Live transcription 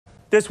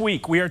This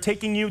week, we are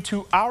taking you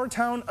to our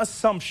town,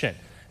 Assumption.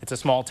 It's a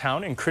small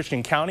town in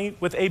Christian County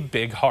with a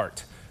big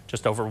heart.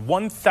 Just over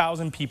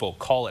 1,000 people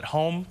call it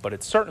home, but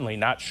it's certainly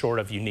not short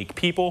of unique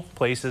people,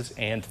 places,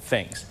 and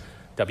things.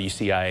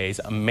 WCIA's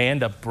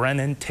Amanda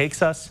Brennan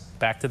takes us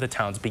back to the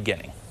town's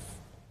beginning.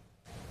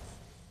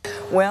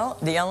 Well,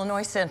 the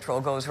Illinois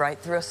Central goes right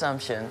through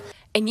Assumption.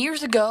 And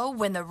years ago,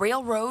 when the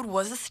railroad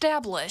was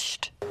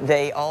established,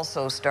 they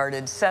also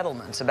started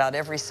settlements about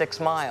every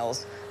 6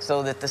 miles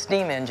so that the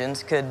steam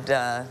engines could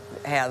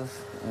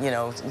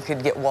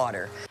could get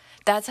water.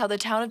 That's how the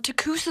town of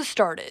Tecumseh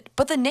started,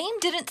 but the name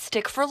didn't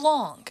stick for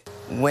long.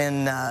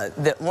 When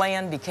the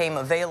land became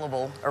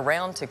available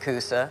around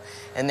Tecumseh,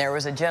 and there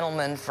was a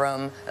gentleman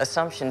from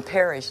Assumption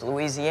Parish,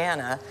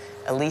 Louisiana,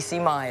 Elise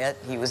Myatt,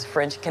 he was a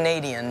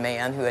French-Canadian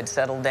man who had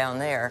settled down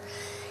there.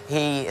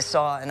 He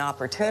saw an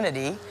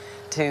opportunity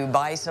to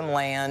buy some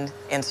land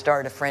and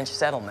start a French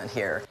settlement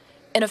here.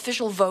 An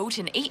official vote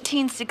in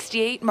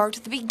 1868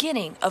 marked the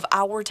beginning of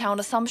our town,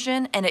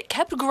 Assumption, and it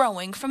kept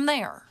growing from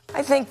there.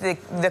 I think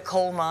the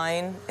coal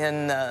mine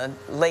in the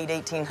late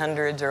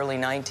 1800s, early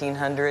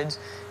 1900s,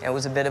 it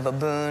was a bit of a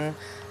boon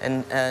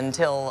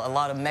until a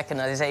lot of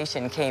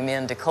mechanization came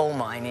into coal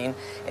mining,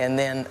 and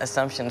then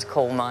Assumption's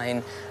coal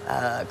mine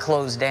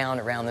closed down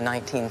around the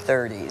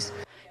 1930s.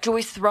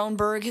 Joyce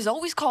Thronberg has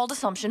always called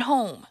Assumption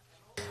home.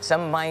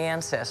 Some of my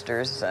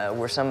ancestors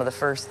were some of the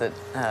first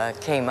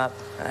that came up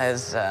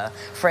as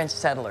French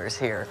settlers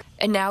here.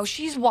 And now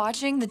she's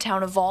watching the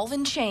town evolve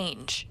and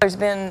change. There's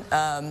been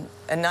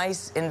a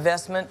nice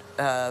investment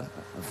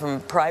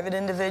from private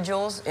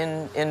individuals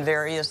in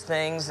various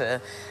things,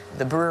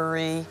 the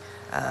brewery,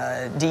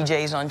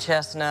 DJs on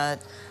Chestnut,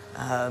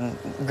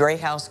 Gray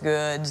House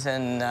Goods,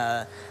 and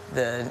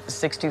the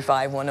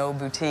 62510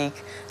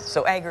 boutique.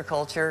 So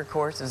agriculture, of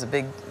course, is a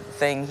big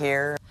thing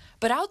here.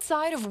 But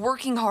outside of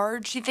working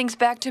hard, she thinks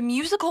back to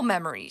musical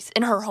memories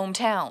in her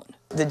hometown.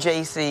 The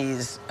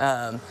Jaycees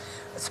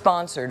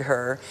sponsored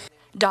her.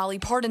 Dolly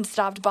Parton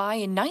stopped by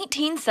in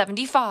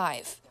 1975.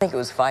 I think it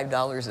was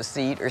 $5 a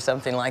seat or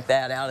something like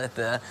that out at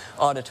the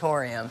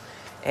auditorium.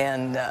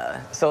 And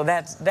so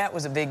that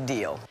was a big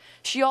deal.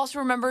 She also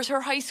remembers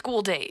her high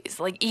school days,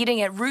 like eating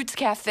at Roots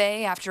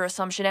Cafe after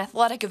Assumption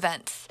athletic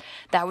events.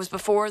 That was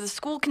before the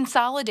school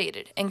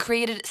consolidated and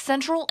created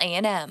Central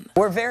A&M.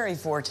 We're very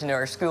fortunate.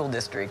 Our school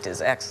district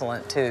is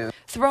excellent, too.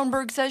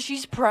 Thronberg says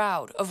she's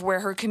proud of where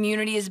her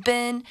community has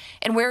been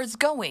and where it's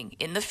going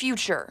in the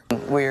future.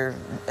 We're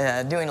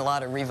doing a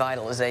lot of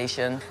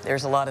revitalization.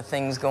 There's a lot of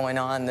things going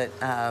on that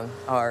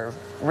are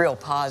real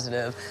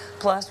positive.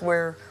 Plus,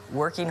 we're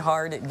working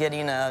hard at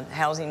getting a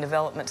housing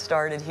development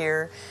started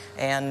here,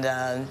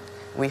 and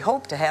we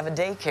hope to have a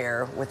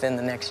daycare within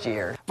the next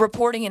year.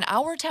 Reporting in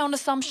our town,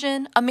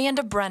 Assumption,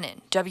 Amanda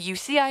Brennan,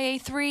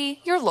 WCIA 3,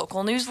 your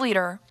local news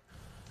leader.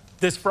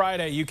 This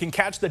Friday, you can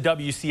catch the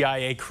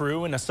WCIA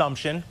crew in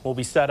Assumption. We'll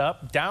be set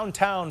up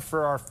downtown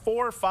for our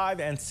 4, 5,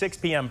 and 6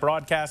 p.m.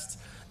 broadcasts.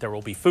 There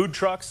will be food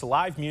trucks,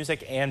 live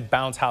music, and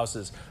bounce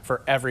houses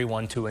for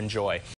everyone to enjoy.